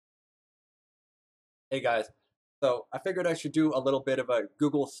Hey guys, so I figured I should do a little bit of a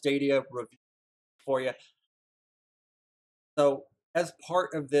Google Stadia review for you. So as part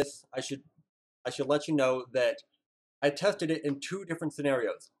of this, I should let you know that I tested it in two different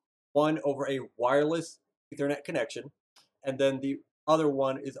scenarios. One over a wireless Ethernet connection, and then the other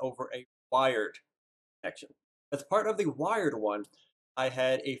one is over a wired connection. As part of the wired one, I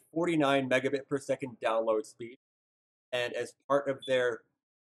had a 49 megabit per second download speed, and as part of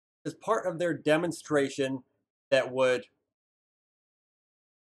their demonstration that would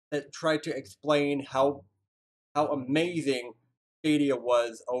that tried to explain how amazing Stadia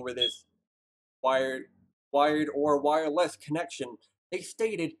was over this wired wired or wireless connection. They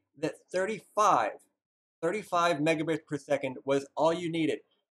stated that 35 megabits per second was all you needed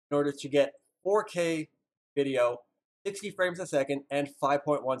in order to get 4K video, 60 frames a second, and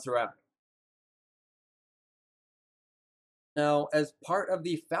 5.1 surround. Now, as part of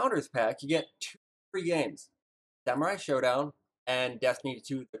the Founders Pack, you get two free games, Samurai Showdown and Destiny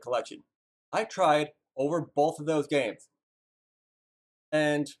 2 The Collection. I tried over both of those games.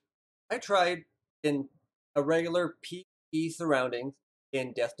 And I tried in a regular PE surroundings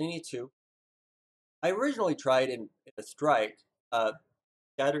in Destiny 2. I originally tried in a strike,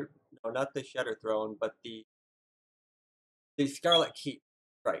 Shatter, no, not the Shatter Throne, but the Scarlet Keep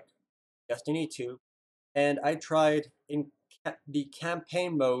strike, Destiny 2. And I tried in the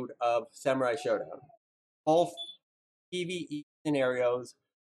campaign mode of Samurai Showdown. Both PvE scenarios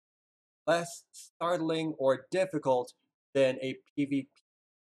less startling or difficult than a PvP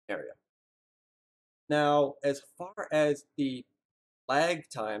scenario. Now, as far as the lag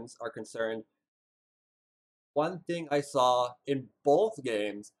times are concerned, one thing I saw in both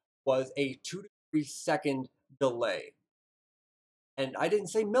games was a 2 to 3 second delay. And I didn't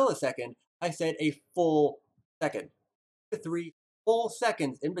say millisecond, I said a full second. 2 to 3 full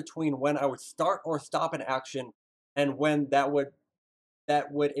seconds in between when I would start or stop an action and when that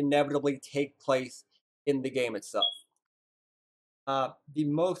would inevitably take place in the game itself. The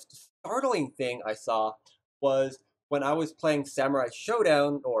most startling thing I saw was when I was playing Samurai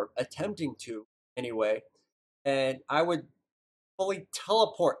Showdown, or attempting to anyway, and I would fully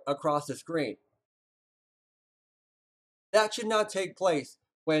teleport across the screen. That should not take place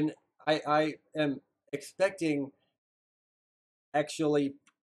when I am expecting actually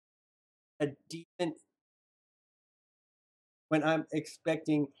a decent, when I'm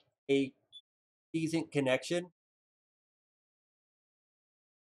expecting a decent connection.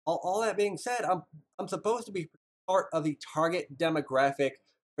 All that being said, I'm supposed to be part of the target demographic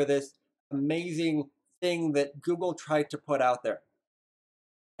for this amazing thing that Google tried to put out there.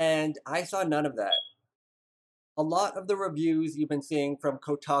 And I saw none of that. A lot of the reviews you've been seeing from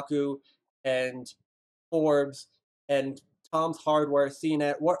Kotaku and Forbes and Tom's Hardware,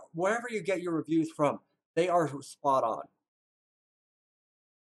 CNET, wherever you get your reviews from, they are spot on.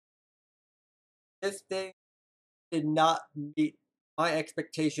 This thing did not meet my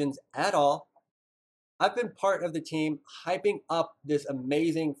expectations at all. I've been part of the team hyping up this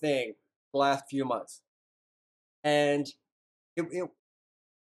amazing thing the last few months. And it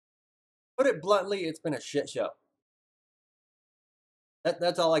put it bluntly, it's been a shit show.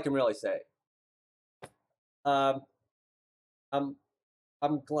 That's all I can really say. Um, I'm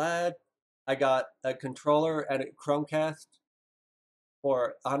I'm glad I got a controller and a Chromecast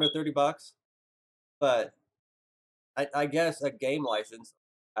for 130 bucks, but I guess a game license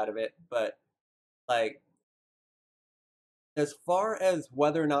out of it. But like, as far as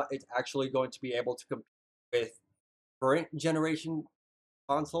whether or not it's actually going to be able to compete with current generation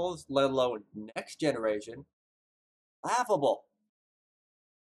consoles, let alone next generation, laughable.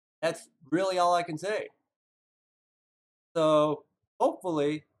 That's really all I can say. So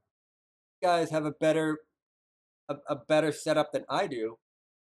hopefully, you guys have a better setup than I do.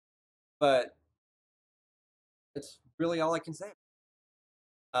 But it's really all I can say.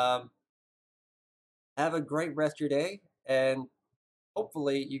 Um, have a great rest of your day, and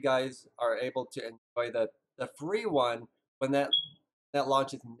hopefully, you guys are able to enjoy the free one when that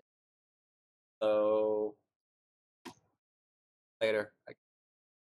launches. So later.